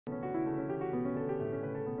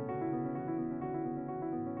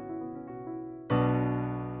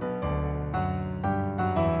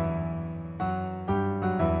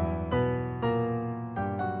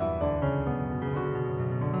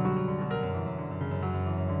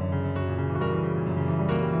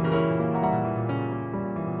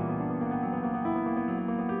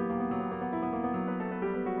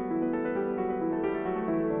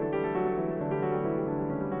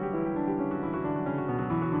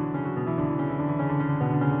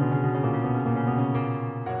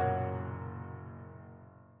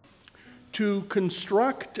To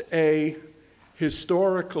construct a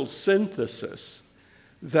historical synthesis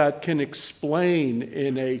that can explain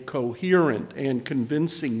in a coherent and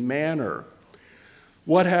convincing manner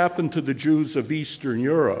what happened to the Jews of Eastern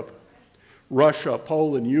Europe, Russia,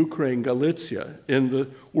 Poland, Ukraine, Galicia, in the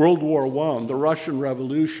World War I, the Russian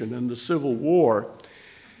Revolution, and the Civil War,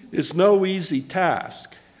 is no easy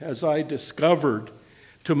task, as I discovered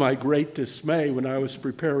to my great dismay when I was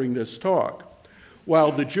preparing this talk.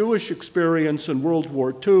 While the Jewish experience in World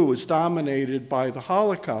War II is dominated by the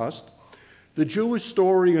Holocaust, the Jewish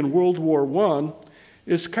story in World War I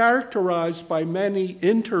is characterized by many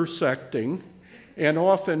intersecting and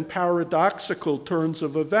often paradoxical turns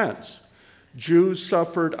of events. Jews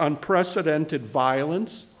suffered unprecedented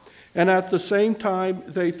violence, and at the same time,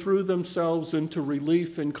 they threw themselves into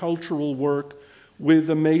relief and cultural work with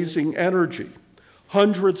amazing energy.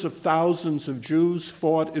 Hundreds of thousands of Jews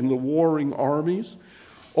fought in the warring armies,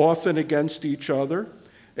 often against each other,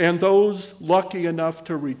 and those lucky enough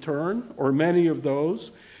to return, or many of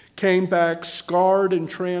those, came back scarred and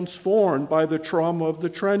transformed by the trauma of the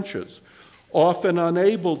trenches, often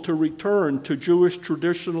unable to return to Jewish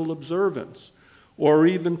traditional observance, or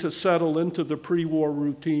even to settle into the pre-war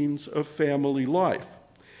routines of family life.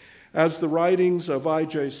 As the writings of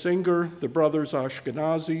I.J. Singer, the brothers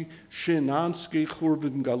Ashkenazi, Szymanski,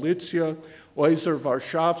 Churban Galicia, Oizer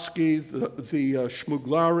Warszawski, the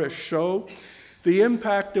Shmuglares show, the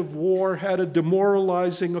impact of war had a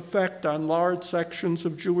demoralizing effect on large sections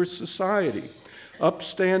of Jewish society.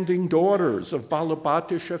 Upstanding daughters of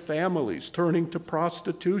Balabatisha families turning to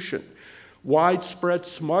prostitution, widespread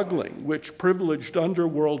smuggling, which privileged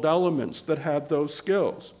underworld elements that had those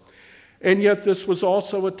skills. And yet this was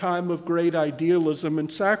also a time of great idealism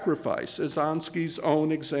and sacrifice, as Ansky's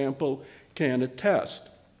own example can attest.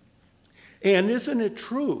 And isn't it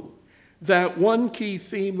true that one key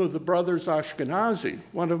theme of the brothers Ashkenazi,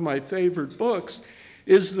 one of my favorite books,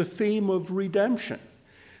 is the theme of redemption?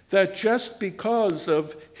 That just because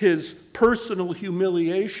of his personal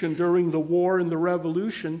humiliation during the war and the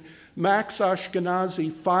revolution, Max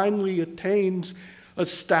Ashkenazi finally attains a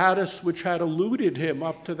status which had eluded him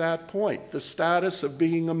up to that point, the status of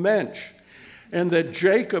being a mensch, and that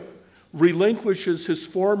Jacob relinquishes his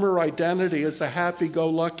former identity as a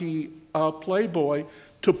happy-go-lucky playboy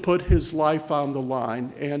to put his life on the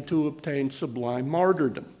line and to obtain sublime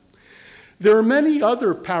martyrdom. There are many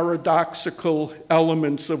other paradoxical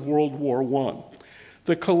elements of World War I.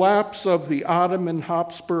 The collapse of the Ottoman,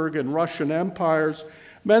 Habsburg, and Russian empires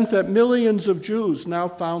meant that millions of Jews now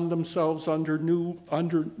found themselves under new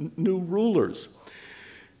rulers.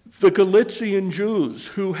 The Galician Jews,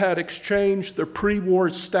 who had exchanged their pre-war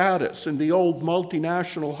status in the old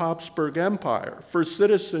multinational Habsburg Empire for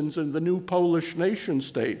citizens in the new Polish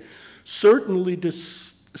nation-state, certainly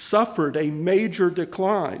suffered a major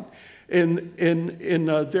decline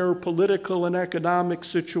in their political and economic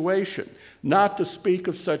situation, not to speak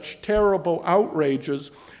of such terrible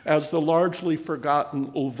outrages as the largely forgotten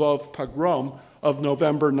Lvov pogrom of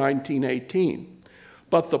November 1918.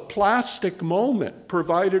 But the plastic moment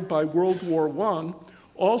provided by World War I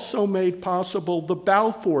also made possible the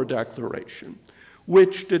Balfour Declaration,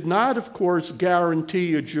 which did not, of course,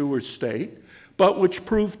 guarantee a Jewish state, but which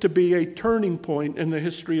proved to be a turning point in the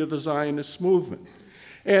history of the Zionist movement.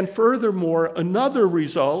 And furthermore, another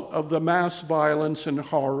result of the mass violence and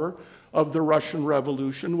horror of the Russian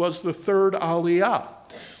Revolution was the Third Aliyah,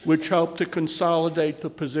 which helped to consolidate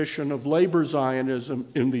the position of labor Zionism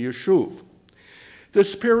in the Yishuv.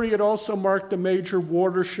 This period also marked a major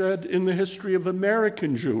watershed in the history of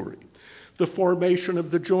American Jewry. The formation of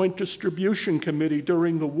the Joint Distribution Committee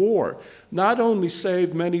during the war not only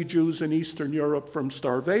saved many Jews in Eastern Europe from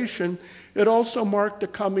starvation, it also marked the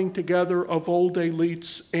coming together of old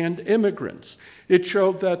elites and immigrants. It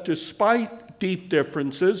showed that despite deep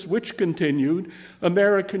differences, which continued,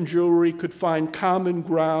 American Jewry could find common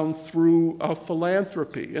ground through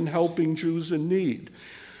philanthropy and helping Jews in need.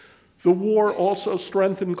 The war also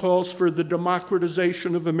strengthened calls for the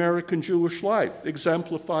democratization of American Jewish life,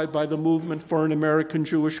 exemplified by the movement for an American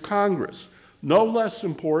Jewish Congress. No less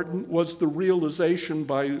important was the realization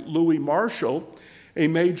by Louis Marshall, a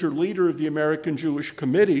major leader of the American Jewish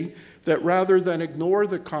Committee, that rather than ignore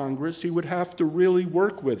the Congress, he would have to really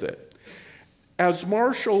work with it. As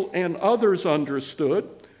Marshall and others understood,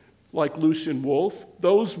 like Lucian Wolff,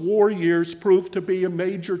 those war years proved to be a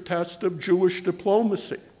major test of Jewish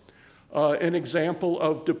diplomacy. An example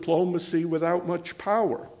of diplomacy without much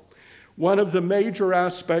power. One of the major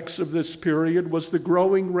aspects of this period was the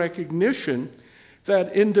growing recognition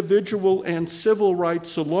that individual and civil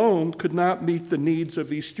rights alone could not meet the needs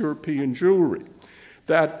of East European Jewry.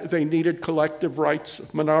 that they needed collective rights,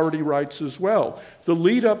 minority rights as well. The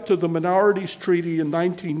lead up to the Minorities Treaty in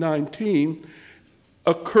 1919,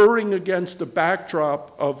 occurring against the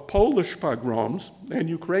backdrop of Polish pogroms and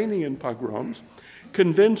Ukrainian pogroms,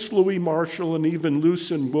 convinced Louis Marshall and even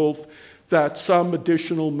Lucien Wolfe that some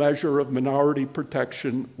additional measure of minority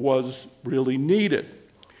protection was really needed.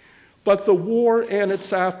 But the war and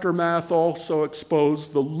its aftermath also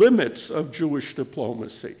exposed the limits of Jewish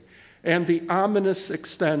diplomacy and the ominous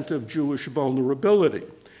extent of Jewish vulnerability.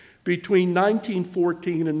 Between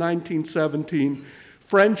 1914 and 1917,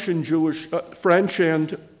 French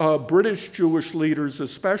and British Jewish leaders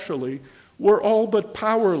especially were all but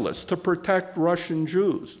powerless to protect Russian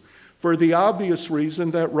Jews, for the obvious reason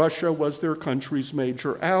that Russia was their country's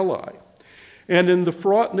major ally. And in the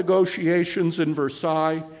fraught negotiations in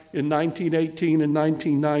Versailles in 1918 and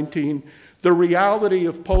 1919, the reality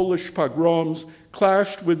of Polish pogroms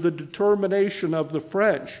clashed with the determination of the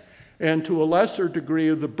French, and to a lesser degree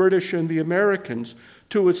of the British and the Americans,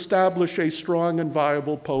 to establish a strong and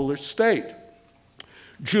viable Polish state.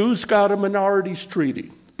 Jews got a minorities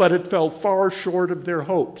treaty, but it fell far short of their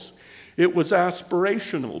hopes. It was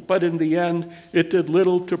aspirational, but in the end, it did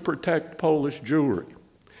little to protect Polish Jewry.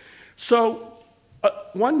 So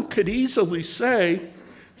one could easily say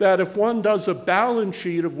that if one does a balance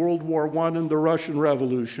sheet of World War I and the Russian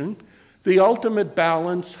Revolution, the ultimate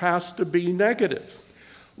balance has to be negative.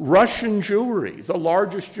 Russian Jewry, the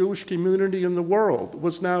largest Jewish community in the world,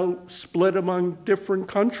 was now split among different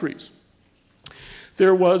countries.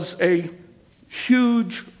 There was a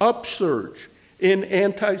huge upsurge in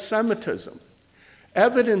anti-Semitism,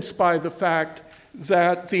 evidenced by the fact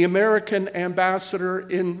that the American ambassador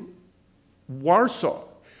in Warsaw,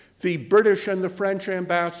 the British and the French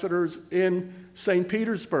ambassadors in St.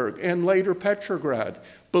 Petersburg and later Petrograd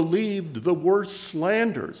believed the worst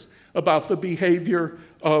slanders about the behavior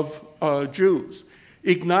of Jews.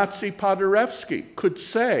 Ignacy Paderewski could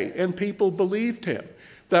say, and people believed him,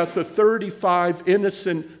 that the 35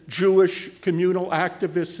 innocent Jewish communal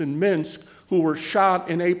activists in Minsk who were shot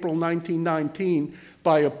in April 1919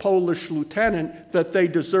 by a Polish lieutenant, that they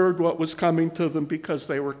deserved what was coming to them because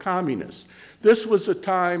they were communists. This was a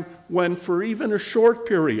time when, for even a short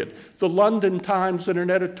period, the London Times in an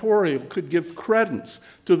editorial could give credence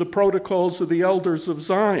to the protocols of the elders of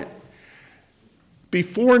Zion.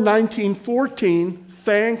 Before 1914,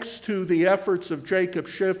 thanks to the efforts of Jacob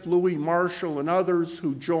Schiff, Louis Marshall, and others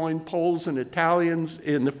who joined Poles and Italians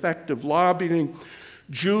in effective lobbying,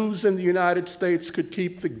 Jews in the United States could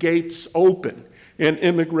keep the gates open and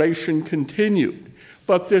immigration continued.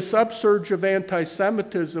 But this upsurge of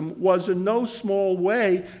anti-Semitism was in no small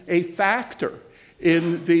way a factor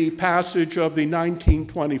in the passage of the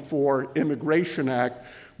 1924 Immigration Act,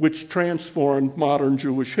 which transformed modern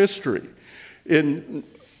Jewish history.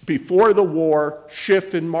 Before the war,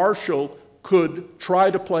 Schiff and Marshall could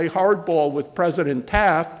try to play hardball with President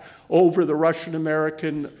Taft over the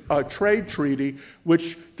Russian-American trade treaty,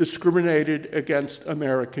 which discriminated against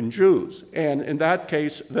American Jews. And in that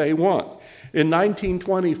case, they won. In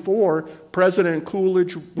 1924, President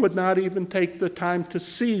Coolidge would not even take the time to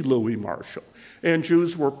see Louis Marshall, and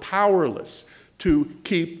Jews were powerless to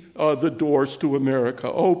keep the doors to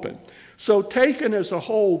America open. So taken as a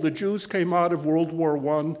whole, the Jews came out of World War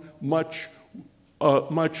I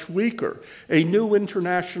much weaker. A new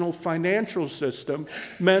international financial system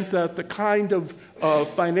meant that the kind of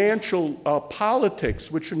financial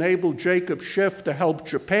politics which enabled Jacob Schiff to help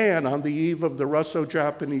Japan on the eve of the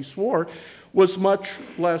Russo-Japanese War was much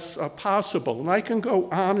less possible. And I can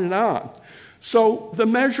go on and on. So the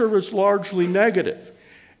measure is largely negative.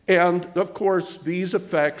 And of course, these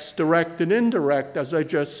effects, direct and indirect, as I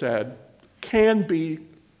just said, can be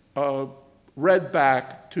read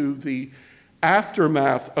back to the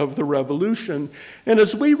aftermath of the revolution. And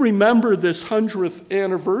as we remember this 100th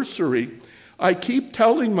anniversary, I keep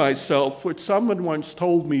telling myself, which someone once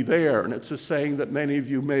told me there, and it's a saying that many of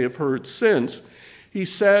you may have heard since. He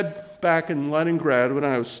said back in Leningrad when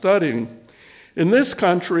I was studying, in this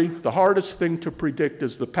country, the hardest thing to predict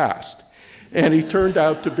is the past. And he turned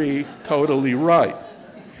out to be totally right.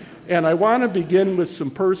 And I want to begin with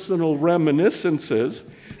some personal reminiscences,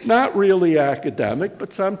 not really academic,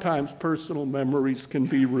 but sometimes personal memories can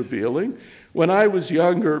be revealing. When I was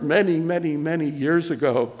younger, many years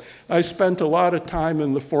ago, I spent a lot of time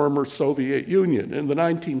in the former Soviet Union. In the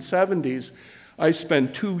 1970s, I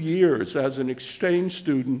spent 2 years as an exchange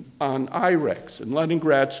student on IREX in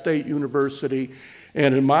Leningrad State University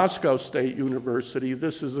and in Moscow State University.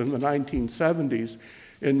 This is in the 1970s.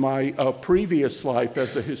 In my previous life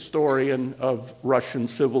as a historian of Russian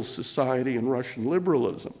civil society and Russian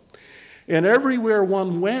liberalism. And everywhere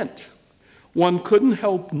one went, one couldn't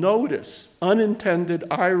help notice unintended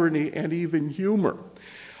irony and even humor.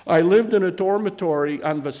 I lived in a dormitory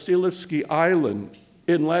on Vasilievsky Island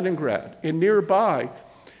in Leningrad, and nearby,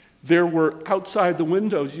 there were, outside the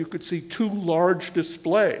windows, you could see two large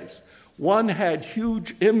displays. One had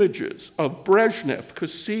huge images of Brezhnev,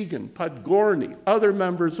 Kosygin, Podgorny, other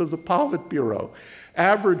members of the Politburo,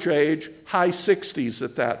 average age, high 60s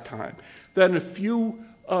at that time. Then a few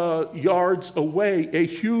yards away, a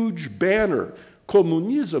huge banner,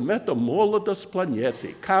 Kommunizm это молодость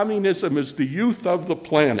планеты. Communism is the youth of the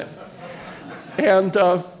planet. And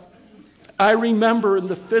I remember in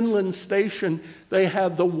the Finland station, they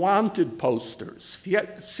had the wanted posters,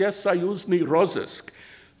 Всесоюзный розыск,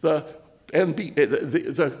 the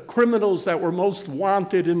criminals that were most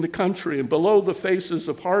wanted in the country, and below the faces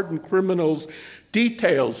of hardened criminals,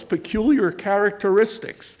 details, peculiar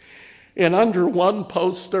characteristics. And under one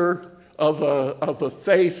poster of a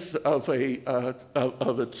face of a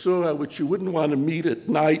tsura, which you wouldn't want to meet at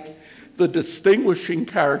night, the distinguishing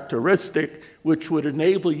characteristic which would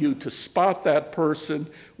enable you to spot that person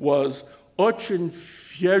was очень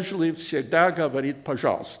вежлив, всегда говорит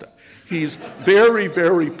пожалуйста. He's very,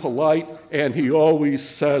 very polite, and he always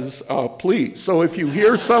says, please. So if you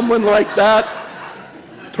hear someone like that,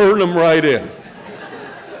 turn them right in.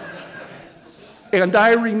 And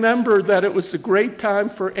I remember that it was a great time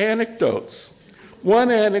for anecdotes.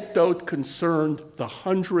 One anecdote concerned the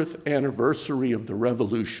 100th anniversary of the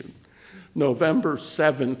revolution, November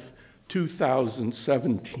 7th,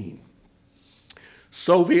 2017.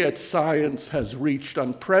 Soviet science has reached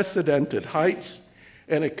unprecedented heights,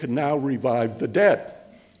 and it can now revive the dead.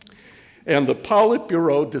 And the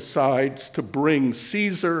Politburo decides to bring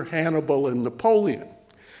Caesar, Hannibal, and Napoleon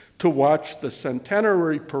to watch the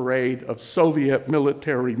centenary parade of Soviet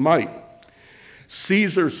military might.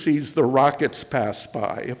 Caesar sees the rockets pass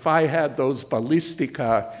by. If I had those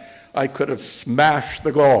ballistica, I could have smashed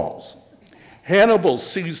the Gauls. Hannibal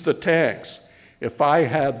sees the tanks. If I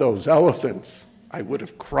had those elephants, I would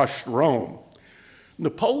have crushed Rome.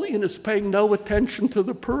 Napoleon is paying no attention to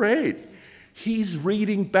the parade. He's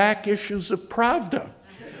reading back issues of Pravda.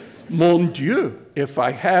 Mon Dieu, if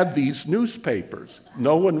I had these newspapers,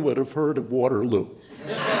 no one would have heard of Waterloo.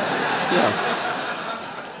 Yeah.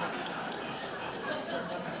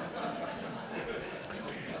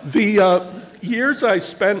 The years I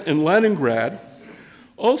spent in Leningrad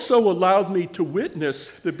also allowed me to witness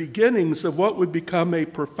the beginnings of what would become a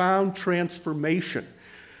profound transformation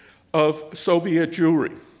of Soviet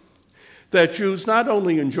Jewry. That Jews, not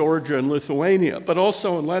only in Georgia and Lithuania, but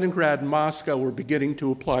also in Leningrad and Moscow, were beginning to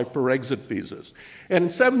apply for exit visas. And in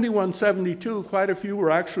 71, 72, quite a few were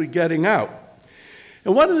actually getting out.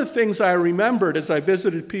 And one of the things I remembered as I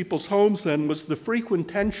visited people's homes then was the frequent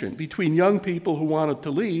tension between young people who wanted to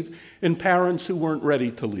leave and parents who weren't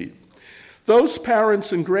ready to leave. Those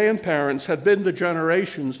parents and grandparents had been the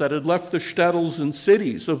generations that had left the shtetls and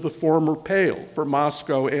cities of the former Pale for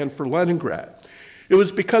Moscow and for Leningrad. It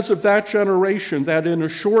was because of that generation that in a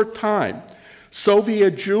short time,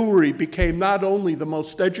 Soviet Jewry became not only the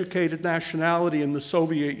most educated nationality in the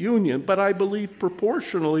Soviet Union, but I believe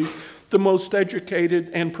proportionally the most educated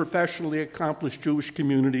and professionally accomplished Jewish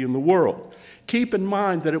community in the world. Keep in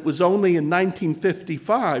mind that it was only in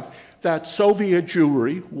 1955 that Soviet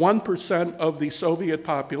Jewry, 1% of the Soviet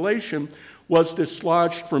population, was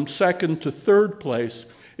dislodged from second to third place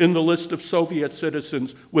in the list of Soviet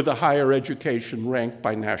citizens with a higher education ranked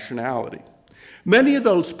by nationality. Many of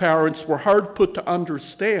those parents were hard put to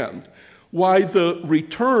understand why the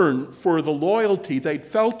return for the loyalty they'd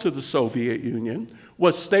felt to the Soviet Union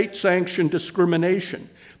was state-sanctioned discrimination,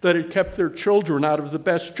 that it kept their children out of the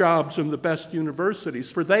best jobs and the best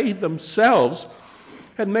universities, for they themselves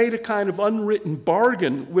had made a kind of unwritten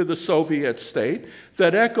bargain with the Soviet state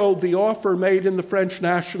that echoed the offer made in the French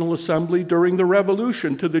National Assembly during the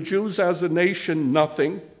Revolution: to the Jews as a nation,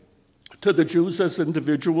 nothing; to the Jews as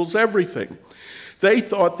individuals, everything. They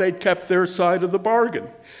thought they'd kept their side of the bargain.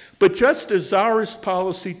 But just as Tsarist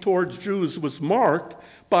policy towards Jews was marked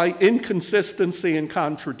by inconsistency and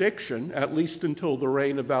contradiction, at least until the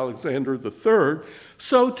reign of Alexander III,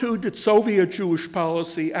 so too did Soviet Jewish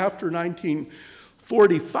policy after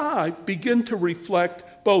 1945 begin to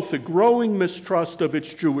reflect both a growing mistrust of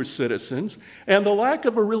its Jewish citizens and the lack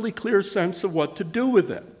of a really clear sense of what to do with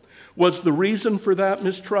them. Was the reason for that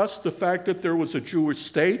mistrust the fact that there was a Jewish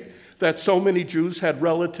state, that so many Jews had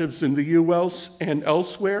relatives in the US and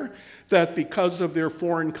elsewhere, that because of their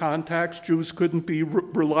foreign contacts, Jews couldn't be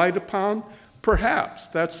relied upon? Perhaps.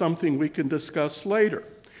 That's something we can discuss later.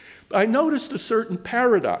 I noticed a certain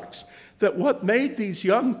paradox, that what made these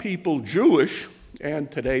young people Jewish, and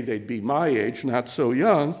today they'd be my age, not so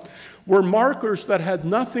young, were markers that had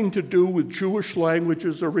nothing to do with Jewish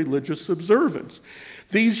languages or religious observance.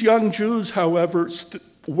 These young Jews, however,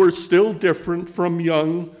 were still different from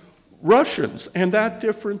young Russians, and that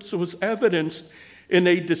difference was evidenced in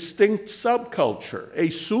a distinct subculture, a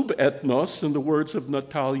subethnos, in the words of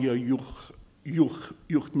Natalia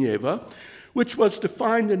Yuchnieva, which was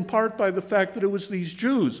defined in part by the fact that it was these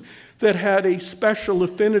Jews that had a special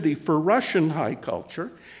affinity for Russian high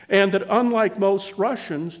culture, and that unlike most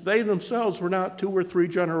Russians, they themselves were not 2 or 3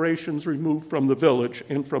 generations removed from the village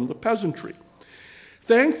and from the peasantry.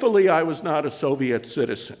 Thankfully, I was not a Soviet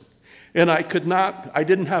citizen, and I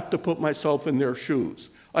didn't have to put myself in their shoes.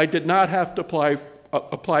 I did not have to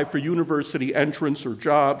apply for university entrance or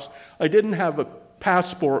jobs. I didn't have a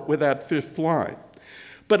passport with that 5th line.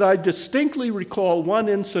 But I distinctly recall one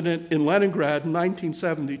incident in Leningrad in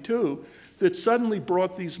 1972 that suddenly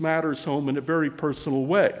brought these matters home in a very personal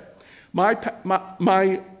way. My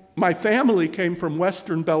family came from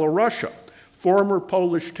Western Belarusia, former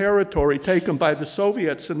Polish territory taken by the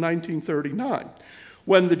Soviets in 1939.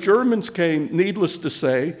 When the Germans came, needless to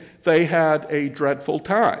say, they had a dreadful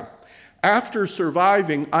time. After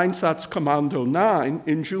surviving Einsatzkommando 9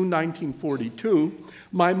 in June 1942,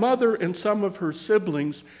 my mother and some of her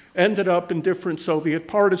siblings ended up in different Soviet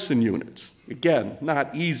partisan units. Again,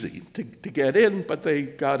 not easy to get in, but they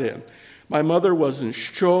got in. My mother was in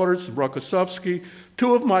Shchors, Rokossovsky.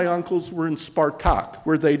 2 of my uncles were in Spartak,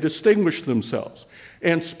 where they distinguished themselves.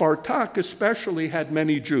 And Spartak especially had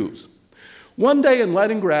many Jews. One day in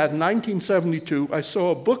Leningrad in 1972, I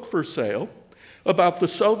saw a book for sale about the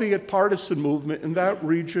Soviet partisan movement in that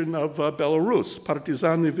region of Belarus,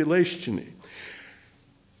 Partizani Vileshchiny.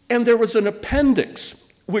 And there was an appendix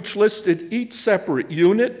which listed each separate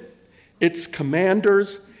unit, its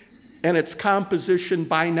commanders, and its composition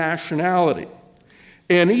by nationality.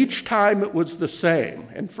 And each time it was the same.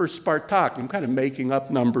 And for Spartak, I'm kind of making up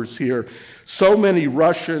numbers here, so many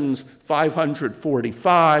Russians,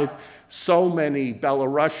 545, so many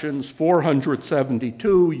Belarusians,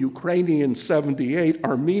 472, Ukrainians, 78,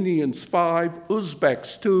 Armenians, 5,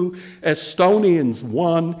 Uzbeks, 2, Estonians,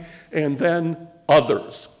 1, and then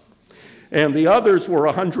others. And the others were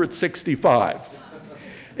 165.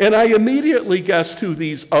 And I immediately guessed who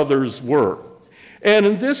these others were. And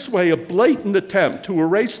in this way, a blatant attempt to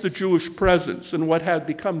erase the Jewish presence in what had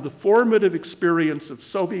become the formative experience of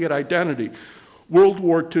Soviet identity, World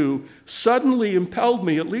War II, suddenly impelled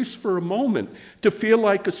me, at least for a moment, to feel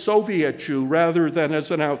like a Soviet Jew rather than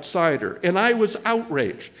as an outsider. And I was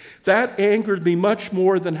outraged. That angered me much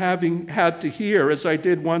more than having had to hear, as I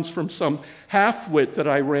did once from some half-wit that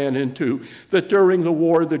I ran into, that during the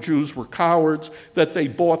war the Jews were cowards, that they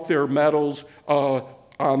bought their medals on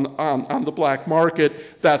the black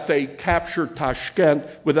market, that they captured Tashkent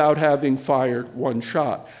without having fired one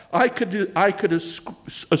shot. I could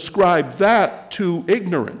ascribe that to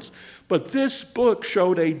ignorance, but this book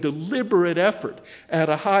showed a deliberate effort at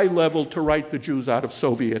a high level to write the Jews out of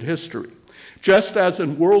Soviet history. Just as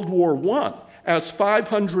in World War I, as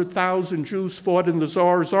 500,000 Jews fought in the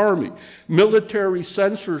Tsar's army, military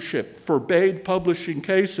censorship forbade publishing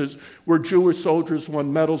cases where Jewish soldiers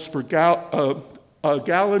won medals for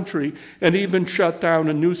gallantry, and even shut down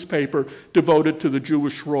a newspaper devoted to the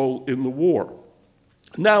Jewish role in the war.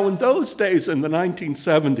 Now, in those days, in the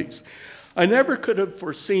 1970s, I never could have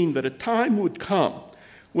foreseen that a time would come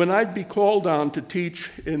when I'd be called on to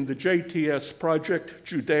teach in the JTS Project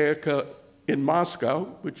Judaica in Moscow,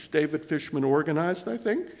 which David Fishman organized, I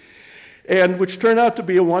think, and which turned out to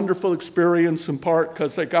be a wonderful experience in part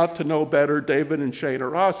because I got to know better David and Shada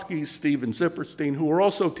Roski, Steven Zipperstein, who were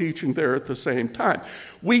also teaching there at the same time.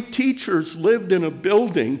 We teachers lived in a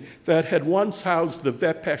building that had once housed the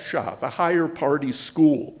Vepesha, the higher party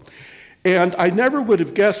school. And I never would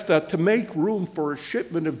have guessed that to make room for a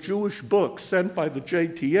shipment of Jewish books sent by the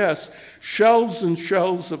JTS, shelves and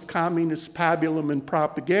shelves of communist pabulum and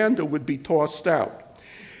propaganda would be tossed out.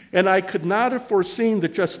 And I could not have foreseen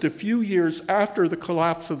that just a few years after the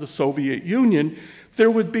collapse of the Soviet Union,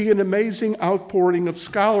 there would be an amazing outpouring of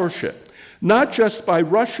scholarship, not just by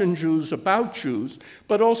Russian Jews about Jews,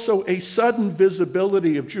 but also a sudden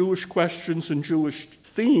visibility of Jewish questions and Jewish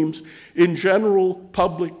themes in general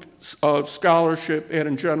public scholarship and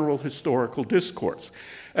in general historical discourse.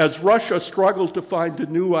 As Russia struggled to find a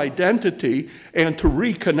new identity and to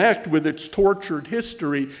reconnect with its tortured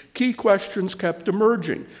history, key questions kept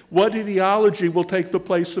emerging. What ideology will take the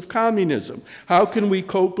place of communism? How can we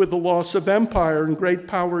cope with the loss of empire and great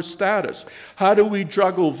power status? How do we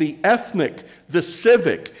juggle the ethnic, the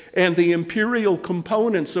civic, and the imperial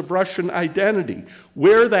components of Russian identity?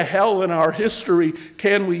 Where the hell in our history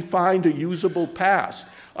can we find a usable past?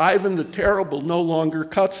 Ivan the Terrible no longer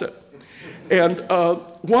cuts it. And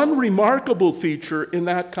one remarkable feature in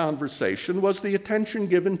that conversation was the attention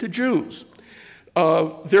given to Jews.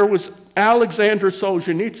 There was Alexander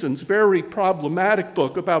Solzhenitsyn's very problematic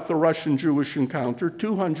book about the Russian-Jewish encounter,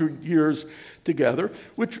 200 Years Together,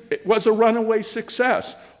 which was a runaway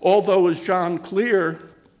success. Although, as John Clear,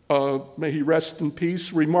 may he rest in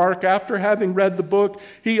peace, remarked, after having read the book,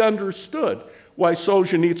 he understood why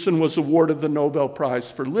Solzhenitsyn was awarded the Nobel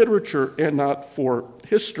Prize for Literature and not for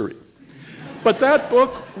history. But that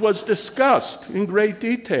book was discussed in great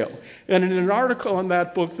detail. And in an article on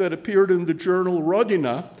that book that appeared in the journal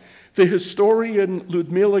Rodina, the historian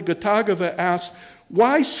Lyudmila Gatagova asked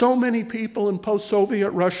why so many people in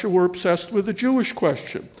post-Soviet Russia were obsessed with the Jewish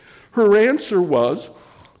question. Her answer was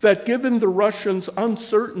that given the Russians'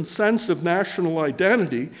 uncertain sense of national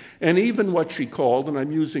identity, and even what she called, and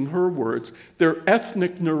I'm using her words, their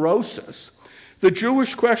ethnic neurosis, the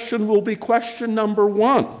Jewish question will be question number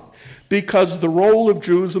one, because the role of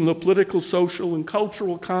Jews in the political, social, and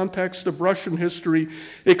cultural context of Russian history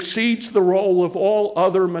exceeds the role of all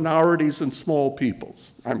other minorities and small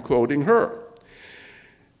peoples. I'm quoting her.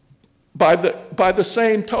 By the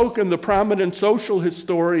same token, the prominent social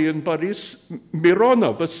historian Boris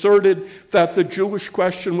Mironov asserted that the Jewish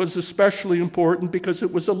question was especially important because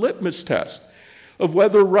it was a litmus test of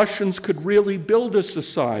whether Russians could really build a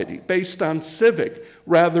society based on civic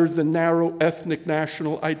rather than narrow ethnic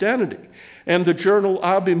national identity. And the journal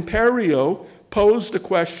Ab Imperio posed a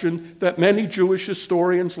question that many Jewish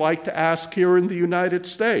historians like to ask here in the United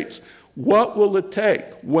States. What will it take?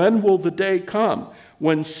 When will the day come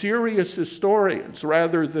when serious historians,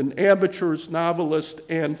 rather than amateurs, novelists,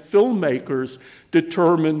 and filmmakers,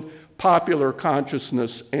 determine popular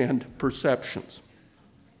consciousness and perceptions?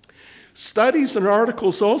 Studies and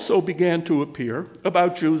articles also began to appear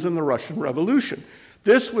about Jews in the Russian Revolution.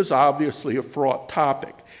 This was obviously a fraught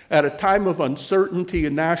topic. At a time of uncertainty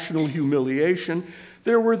and national humiliation,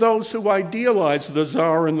 there were those who idealized the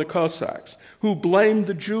Tsar and the Cossacks, who blamed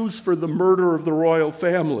the Jews for the murder of the royal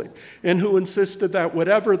family, and who insisted that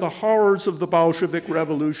whatever the horrors of the Bolshevik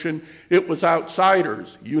Revolution, it was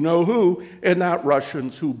outsiders, you know who, and not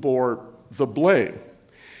Russians who bore the blame.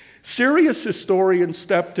 Serious historians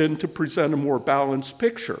stepped in to present a more balanced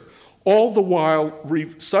picture, all the while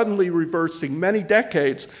suddenly reversing many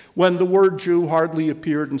decades when the word Jew hardly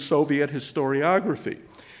appeared in Soviet historiography.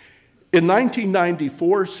 In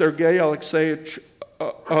 1994, Sergei Alexeyevich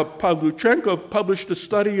Pavluchenkov published a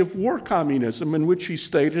study of war communism in which he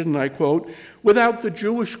stated, and I quote, "Without the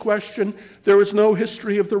Jewish question, there is no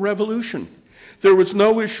history of the revolution. There was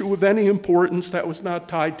no issue of any importance that was not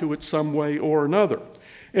tied to it some way or another."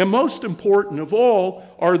 And most important of all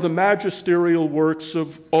are the magisterial works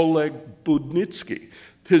of Oleg Budnitsky.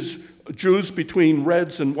 His Jews Between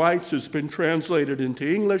Reds and Whites has been translated into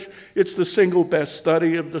English. It's the single best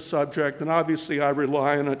study of the subject, and obviously I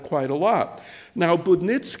rely on it quite a lot. Now,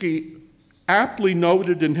 Budnitsky aptly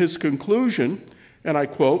noted in his conclusion, and I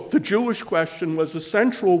quote, "The Jewish question was a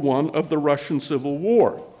central one of the Russian Civil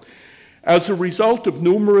War. As a result of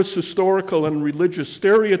numerous historical and religious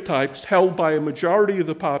stereotypes held by a majority of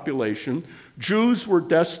the population, Jews were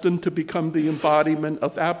destined to become the embodiment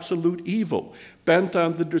of absolute evil, bent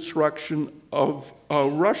on the destruction of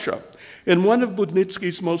Russia." And one of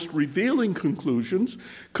Budnitsky's most revealing conclusions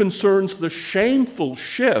concerns the shameful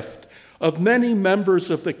shift of many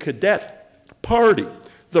members of the Cadet Party,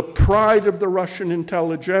 the pride of the Russian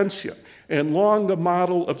intelligentsia, and long a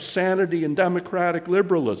model of sanity and democratic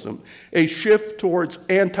liberalism, a shift towards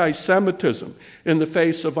anti-Semitism in the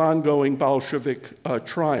face of ongoing Bolshevik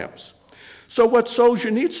triumphs. So what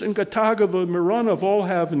Solzhenitsyn, Gatagova, and Mironov all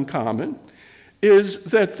have in common is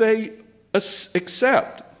that they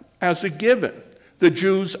accept as a given the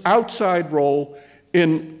Jews' outsized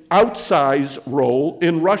role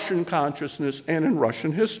in Russian consciousness and in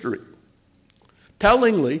Russian history.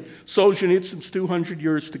 Tellingly, Solzhenitsyn's 200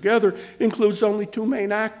 Years Together includes only two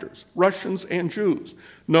main actors, Russians and Jews.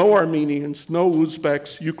 No Armenians, no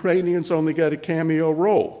Uzbeks, Ukrainians only get a cameo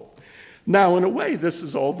role. Now, in a way, this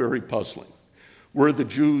is all very puzzling. Were the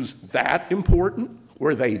Jews that important?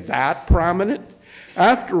 Were they that prominent?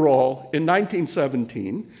 After all, in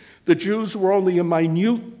 1917, The Jews were only a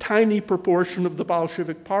minute, tiny proportion of the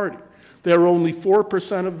Bolshevik Party. They were only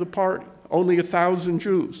 4% of the party, only 1,000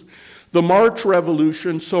 Jews. The March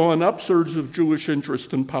Revolution saw an upsurge of Jewish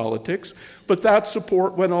interest in politics, but that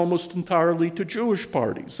support went almost entirely to Jewish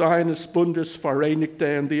parties, Zionist, Bundes,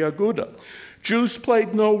 Vereinigte, and the Aguda. Jews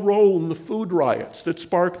played no role in the food riots that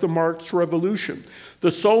sparked the March Revolution.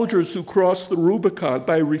 The soldiers who crossed the Rubicon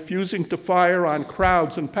by refusing to fire on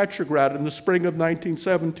crowds in Petrograd in the spring of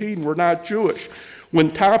 1917 were not Jewish.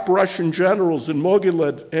 When top Russian generals in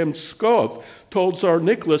Mogilев and Pskov told Tsar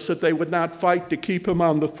Nicholas that they would not fight to keep him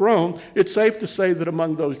on the throne, it's safe to say that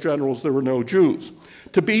among those generals there were no Jews.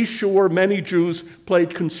 To be sure, many Jews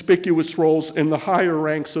played conspicuous roles in the higher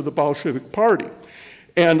ranks of the Bolshevik Party.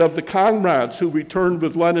 And of the comrades who returned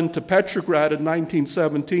with Lenin to Petrograd in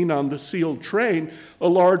 1917 on the sealed train, a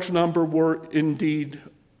large number were indeed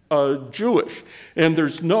Jewish. And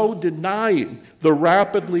there's no denying the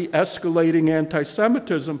rapidly escalating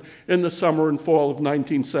anti-Semitism in the summer and fall of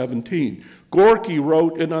 1917. Gorky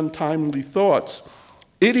wrote in Untimely Thoughts,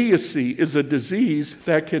 "Idiocy is a disease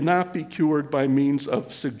that cannot be cured by means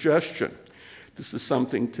of suggestion." This is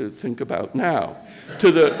something to think about now.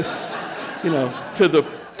 To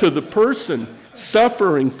the person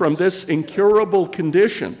suffering from this incurable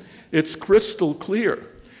condition, it's crystal clear.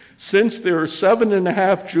 Since there are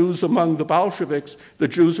 7.5 Jews among the Bolsheviks, the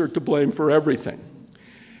Jews are to blame for everything.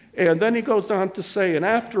 And then he goes on to say, and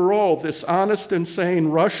after all, this honest and sane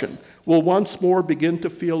Russian will once more begin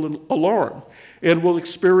to feel alarm and will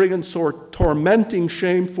experience tormenting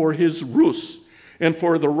shame for his Rus and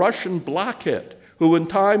for the Russian blockhead who in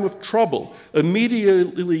time of trouble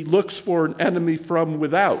immediately looks for an enemy from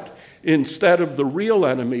without instead of the real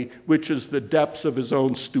enemy, which is the depths of his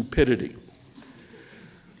own stupidity.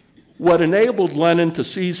 What enabled Lenin to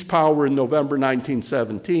seize power in November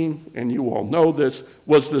 1917, and you all know this,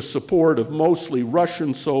 was the support of mostly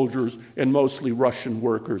Russian soldiers and mostly Russian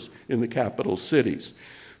workers in the capital cities.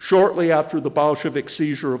 Shortly after the Bolshevik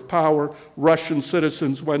seizure of power, Russian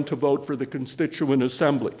citizens went to vote for the Constituent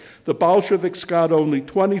Assembly. The Bolsheviks got only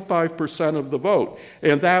 25% of the vote,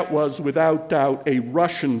 and that was without doubt a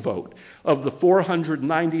Russian vote. Of the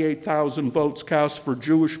 498,000 votes cast for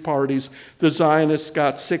Jewish parties, the Zionists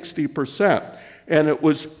got 60%. And it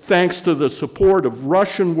was thanks to the support of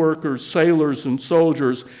Russian workers, sailors, and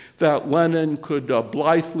soldiers that Lenin could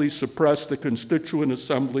blithely suppress the Constituent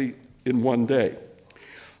Assembly in one day.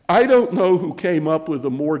 I don't know who came up with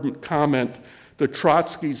the mordant comment, the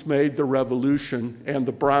Trotskys made the revolution and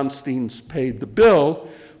the Bronsteins paid the bill,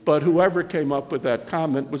 but whoever came up with that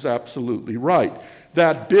comment was absolutely right.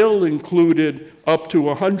 That bill included up to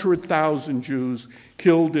 100,000 Jews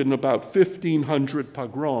killed in about 1,500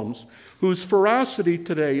 pogroms, whose ferocity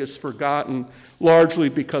today is forgotten largely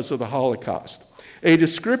because of the Holocaust. A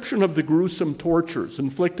description of the gruesome tortures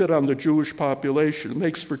inflicted on the Jewish population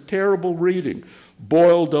makes for terrible reading.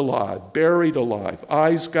 Boiled alive, buried alive,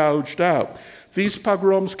 eyes gouged out. These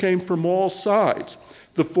pogroms came from all sides.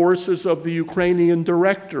 The forces of the Ukrainian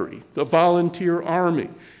Directory, the volunteer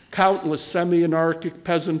army, countless semi-anarchic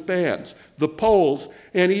peasant bands, the Poles,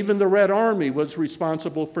 and even the Red Army was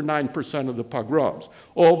responsible for 9% of the pogroms.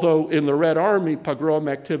 Although in the Red Army, pogrom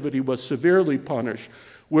activity was severely punished,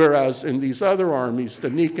 whereas in these other armies,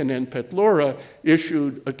 the Nikin and Petlura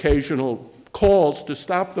issued occasional calls to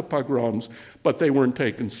stop the pogroms, but they weren't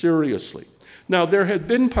taken seriously. Now, there had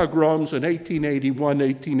been pogroms in 1881,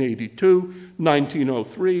 1882,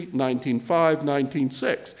 1903, 1905,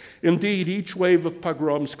 1906. Indeed, each wave of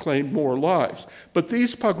pogroms claimed more lives. But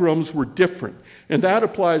these pogroms were different, and that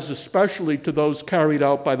applies especially to those carried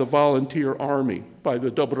out by the volunteer army, by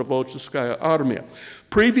the Dobrovolcheskaya Armia.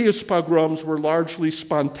 Previous pogroms were largely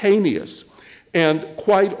spontaneous, and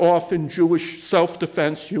quite often Jewish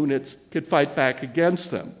self-defense units could fight back against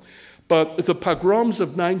them. But the pogroms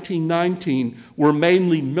of 1919 were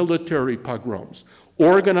mainly military pogroms,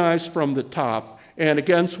 organized from the top, and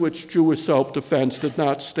against which Jewish self-defense did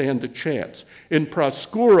not stand a chance. In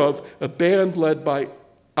Proskurov, a band led by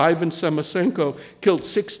Ivan Semisenko killed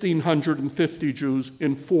 1,650 Jews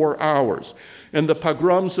in 4 hours. And the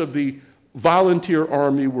pogroms of the volunteer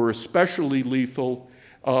army were especially lethal,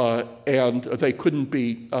 and they couldn't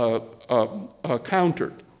be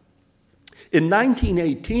countered. In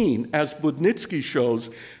 1918, as Budnitsky shows,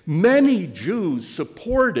 many Jews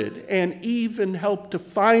supported and even helped to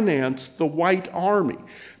finance the White Army.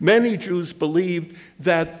 Many Jews believed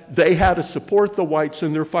that they had to support the whites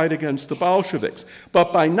in their fight against the Bolsheviks.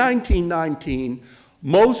 But by 1919,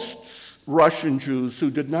 most Russian Jews who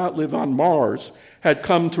did not live on Mars had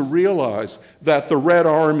come to realize that the Red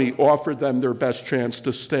Army offered them their best chance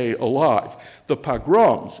to stay alive. The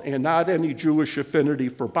pogroms, and not any Jewish affinity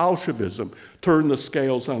for Bolshevism, turned the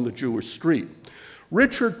scales on the Jewish street.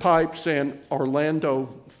 Richard Pipes and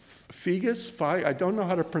Orlando Figes, I don't know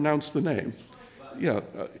how to pronounce the name,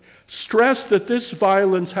 stressed that this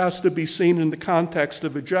violence has to be seen in the context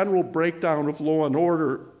of a general breakdown of law and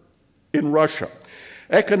order in Russia,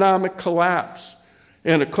 economic collapse,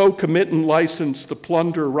 and a concomitant license to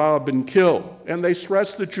plunder, rob, and kill. And they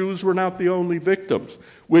stressed the Jews were not the only victims,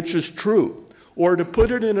 which is true. Or to put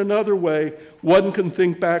it in another way, one can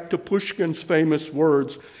think back to Pushkin's famous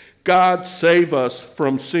words, "God save us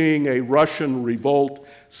from seeing a Russian revolt,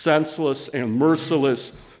 senseless and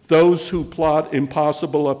merciless. Those who plot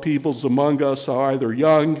impossible upheavals among us are either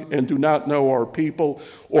young and do not know our people,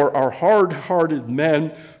 or are hard-hearted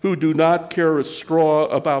men who do not care a straw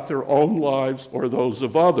about their own lives or those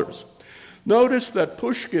of others." Notice that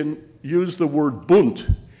Pushkin used the word bunt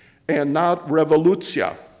and not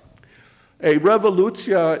revolutia. A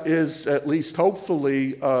revolutia is, at least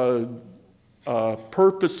hopefully,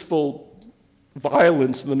 purposeful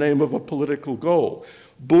violence in the name of a political goal.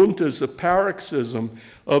 Bunt is a paroxysm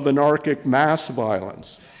of anarchic mass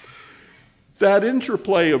violence. That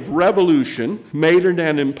interplay of revolution, made in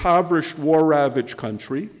an impoverished, war-ravaged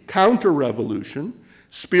country, counter-revolution,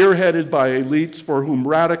 spearheaded by elites for whom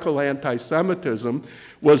radical anti-Semitism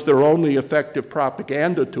was their only effective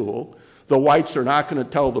propaganda tool. The whites are not going to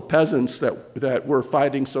tell the peasants that we're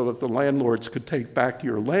fighting so that the landlords could take back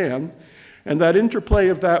your land. And that interplay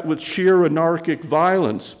of that with sheer anarchic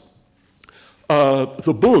violence,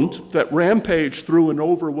 the Bund that rampaged through an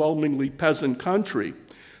overwhelmingly peasant country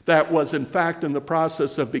that was in fact in the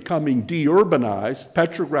process of becoming deurbanized.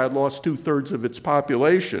 Petrograd lost 2/3 of its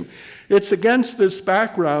population. It's against this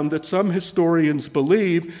background that some historians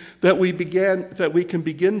believe that we can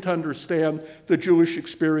begin to understand the Jewish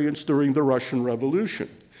experience during the Russian Revolution.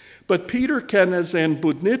 But Peter Kennes and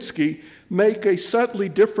Budnitsky make a subtly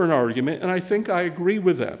different argument, and I think I agree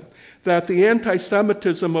with them, that the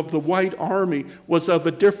anti-Semitism of the White Army was of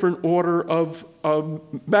a different order of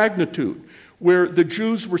magnitude, where the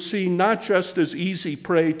Jews were seen not just as easy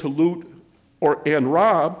prey to loot and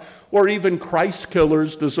rob, or even Christ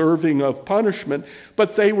killers deserving of punishment,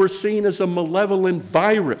 but they were seen as a malevolent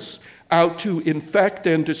virus out to infect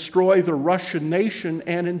and destroy the Russian nation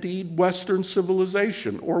and indeed Western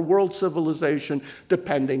civilization or world civilization,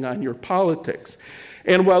 depending on your politics.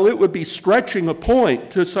 And while it would be stretching a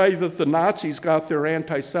point to say that the Nazis got their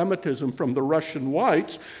anti-Semitism from the Russian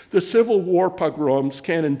whites, the Civil War pogroms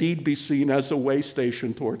can indeed be seen as a way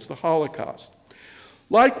station towards the Holocaust.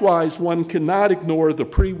 Likewise, one cannot ignore the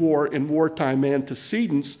pre-war and wartime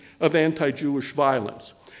antecedents of anti-Jewish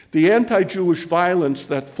violence. The anti-Jewish violence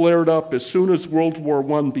that flared up as soon as World War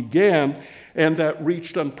I began and that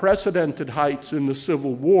reached unprecedented heights in the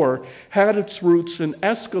Civil War had its roots in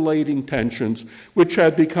escalating tensions, which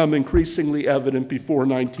had become increasingly evident before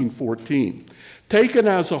 1914. Taken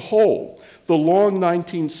as a whole, the long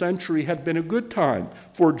 19th century had been a good time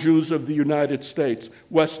for Jews of the United States,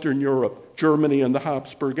 Western Europe, Germany, and the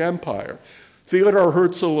Habsburg Empire. Theodor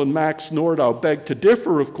Herzl and Max Nordau begged to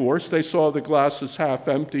differ, of course. They saw the glass as half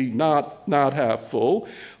empty, not half full.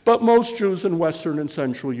 But most Jews in Western and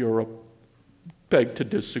Central Europe begged to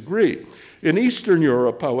disagree. In Eastern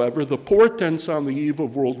Europe, however, the portents on the eve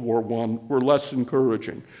of World War I were less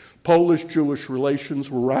encouraging. Polish-Jewish relations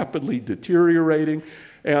were rapidly deteriorating,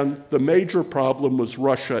 and the major problem was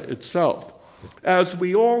Russia itself. As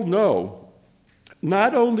we all know,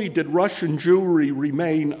 not only did Russian Jewry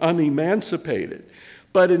remain unemancipated,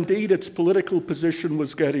 but indeed its political position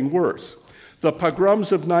was getting worse. The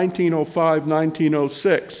pogroms of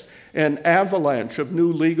 1905-1906, an avalanche of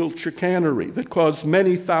new legal chicanery that caused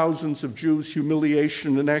many thousands of Jews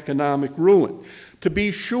humiliation and economic ruin. To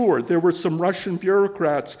be sure, there were some Russian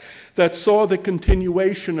bureaucrats that saw the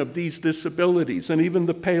continuation of these disabilities and even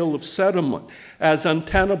the Pale of Settlement as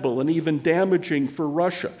untenable and even damaging for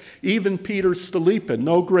Russia. Even Peter Stolypin,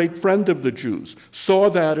 no great friend of the Jews, saw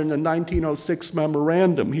that in a 1906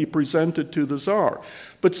 memorandum he presented to the Tsar.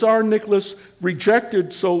 But Tsar Nicholas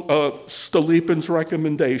rejected Stolypin's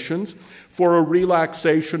recommendations for a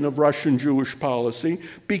relaxation of Russian Jewish policy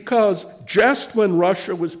because just when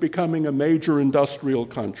Russia was becoming a major industrial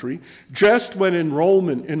country, just when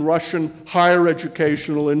enrollment in Russian higher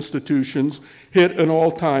educational institutions hit an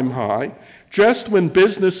all-time high, just when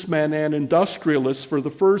businessmen and industrialists for the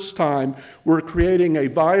first time were creating a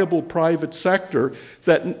viable private sector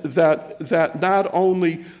that not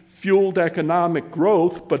only fueled economic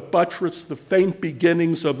growth, but buttressed the faint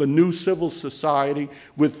beginnings of a new civil society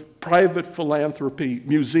with private philanthropy,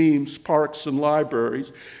 museums, parks, and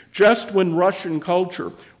libraries, just when Russian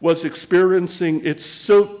culture was experiencing its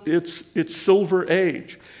silver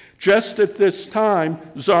age. Just at this time,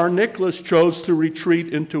 Tsar Nicholas chose to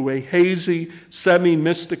retreat into a hazy,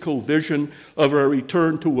 semi-mystical vision of a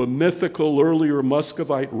return to a mythical, earlier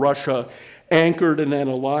Muscovite Russia, anchored in an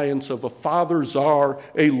alliance of a father czar,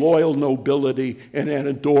 a loyal nobility, and an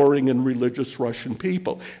adoring and religious Russian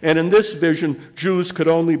people. And in this vision, Jews could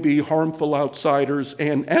only be harmful outsiders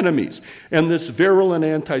and enemies. And this virulent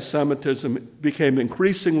anti-Semitism became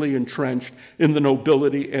increasingly entrenched in the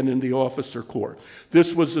nobility and in the officer corps.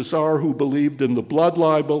 This was a czar who believed in the blood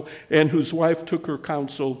libel and whose wife took her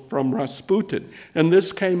counsel from Rasputin. And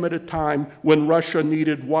this came at a time when Russia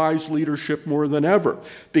needed wise leadership more than ever,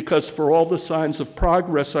 because for all the signs of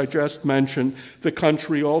progress I just mentioned, the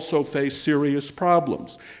country also faced serious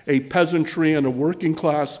problems. A peasantry and a working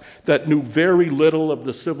class that knew very little of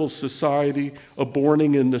the civil society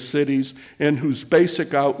aborning in the cities and whose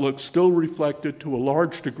basic outlook still reflected to a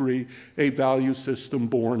large degree a value system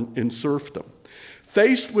born in serfdom.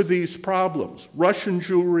 Faced with these problems, Russian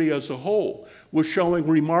Jewry as a whole was showing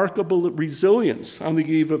remarkable resilience on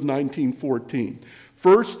the eve of 1914.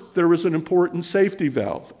 First, there was an important safety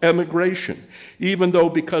valve, emigration, even though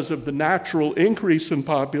because of the natural increase in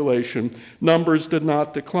population, numbers did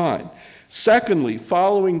not decline. Secondly,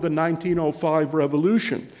 following the 1905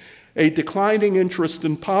 revolution, a declining interest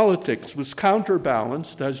in politics was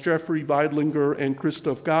counterbalanced, as Jeffrey Weidlinger and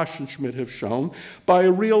Christoph Gassenschmidt have shown, by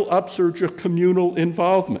a real upsurge of communal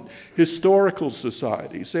involvement, historical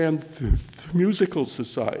societies and musical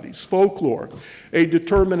societies, folklore, a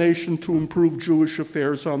determination to improve Jewish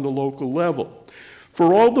affairs on the local level.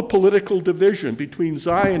 For all the political division between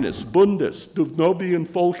Zionists, Bundists, Duvnobian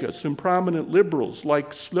Folkists, and prominent liberals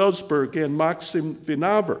like Schlossberg and Maxim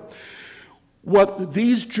Vinaver, what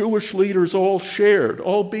these Jewish leaders all shared,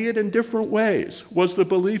 albeit in different ways, was the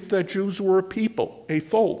belief that Jews were a people, a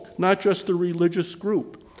folk, not just a religious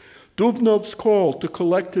group. Dubnov's call to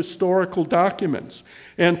collect historical documents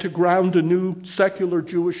and to ground a new secular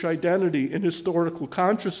Jewish identity in historical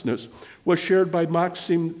consciousness was shared by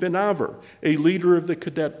Maxim Vinaver, a leader of the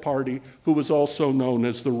Cadet Party who was also known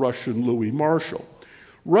as the Russian Louis Marshall.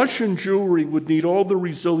 Russian Jewry would need all the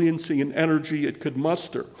resiliency and energy it could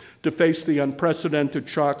muster to face the unprecedented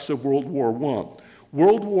shocks of World War I.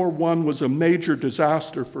 World War I was a major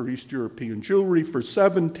disaster for East European Jewry for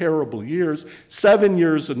 7 terrible years, 7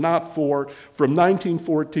 years and not 4, from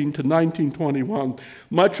 1914 to 1921.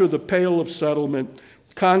 Much of the Pale of Settlement,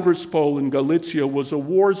 Congress-Pole and Galicia was a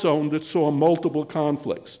war zone that saw multiple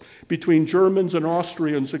conflicts between Germans and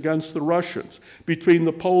Austrians against the Russians, between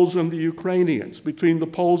the Poles and the Ukrainians, between the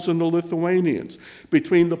Poles and the Lithuanians,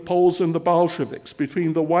 between the Poles and the Bolsheviks,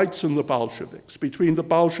 between the whites and the Bolsheviks, between the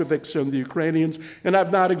Bolsheviks and the Ukrainians, and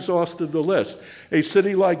I've not exhausted the list. A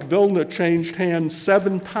city like Vilna changed hands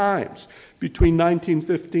 7 times between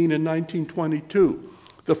 1915 and 1922.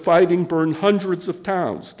 The fighting burned hundreds of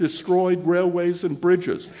towns, destroyed railways and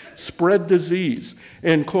bridges, spread disease,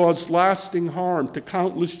 and caused lasting harm to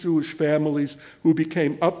countless Jewish families who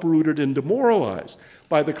became uprooted and demoralized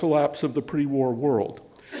by the collapse of the pre-war world.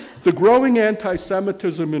 The growing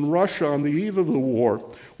anti-Semitism in Russia on the eve of the war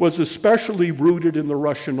was especially rooted in the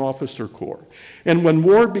Russian officer corps. And when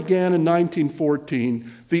war began in 1914,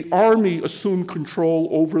 the army assumed control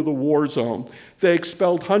over the war zone. They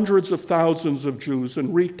expelled hundreds of thousands of Jews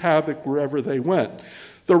and wreaked havoc wherever they went.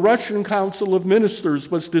 The Russian Council of Ministers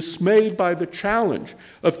was dismayed by the challenge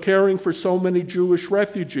of caring for so many Jewish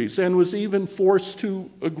refugees and was even forced to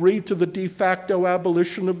agree to the de facto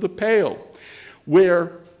abolition of the Pale,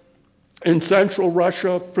 where in central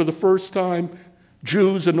Russia, for the first time,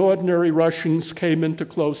 Jews and ordinary Russians came into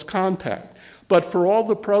close contact. But for all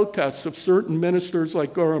the protests of certain ministers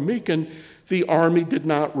like Goromikin, the army did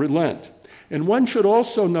not relent. And one should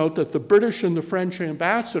also note that the British and the French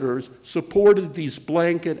ambassadors supported these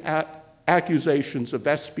blanket accusations of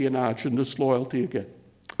espionage and disloyalty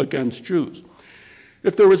against Jews.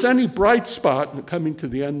 If there was any bright spot, and coming to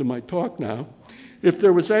the end of my talk now, if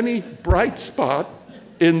there was any bright spot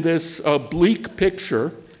in this bleak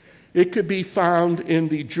picture, it could be found in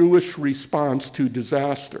the Jewish response to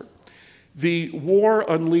disaster. The war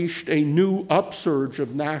unleashed a new upsurge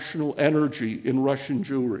of national energy in Russian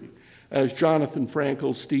Jewry, as Jonathan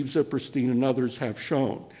Frankel, Steve Zipperstein, and others have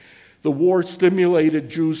shown. The war stimulated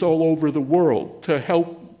Jews all over the world to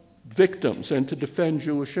help victims and to defend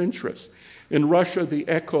Jewish interests. In Russia, the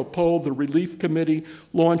Echo Pol, the Relief Committee,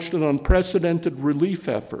 launched an unprecedented relief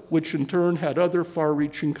effort, which in turn had other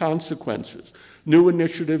far-reaching consequences. New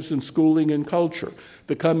initiatives in schooling and culture,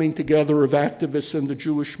 the coming together of activists and the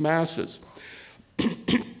Jewish masses.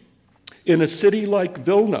 In a city like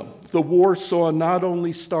Vilna, the war saw not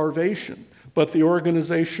only starvation, but the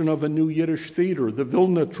organization of a new Yiddish theater, the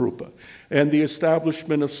Vilna Trupa, and the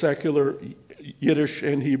establishment of secular Yiddish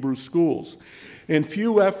and Hebrew schools. And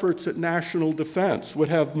few efforts at national defense would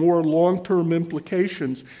have more long-term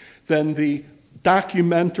implications than the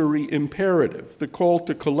documentary imperative, the call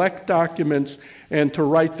to collect documents and to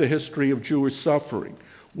write the history of Jewish suffering.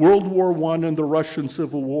 World War I and the Russian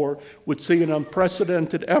Civil War would see an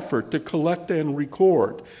unprecedented effort to collect and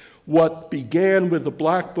record what began with the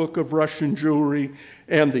Black Book of Russian Jewry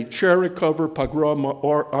and the Cherikover Pogrom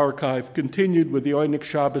Archive, continued with the Oynik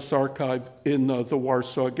Shabbos Archive in the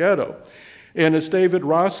Warsaw Ghetto. And as David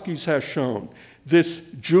Roskis has shown, this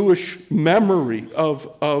Jewish memory of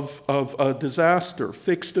a disaster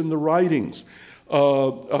fixed in the writings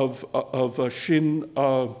of Shin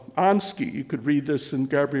Ansky. You could read this in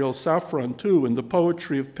Gabriel Safran, too, in the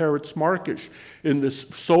poetry of Peretz Markish, in the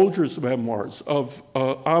soldier's memoirs of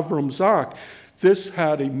Avram Zak. This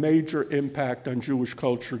had a major impact on Jewish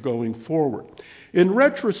culture going forward. In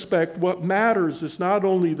retrospect, what matters is not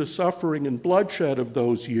only the suffering and bloodshed of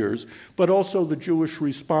those years, but also the Jewish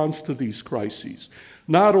response to these crises.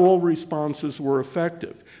 Not all responses were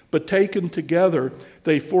effective, but taken together,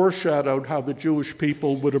 they foreshadowed how the Jewish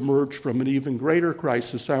people would emerge from an even greater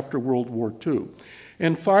crisis after World War II.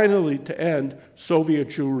 And finally, to end, Soviet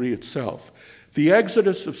Jewry itself. The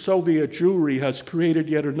exodus of Soviet Jewry has created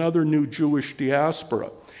yet another new Jewish diaspora,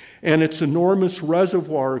 and its enormous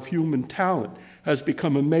reservoir of human talent has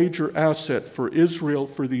become a major asset for Israel,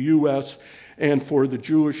 for the US, and for the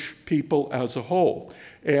Jewish people as a whole.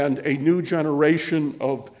 And a new generation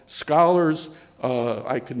of scholars,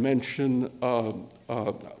 I can mention Anya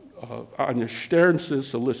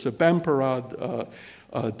Sternsis, Alyssa Bemperad,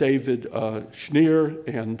 David Schneer,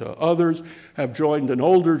 and others have joined an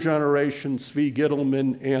older generation, Zvi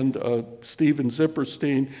Gittelman and Steven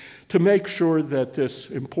Zipperstein, to make sure that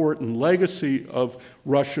this important legacy of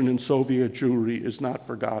Russian and Soviet Jewry is not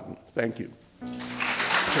forgotten. Thank you.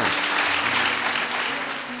 Sure.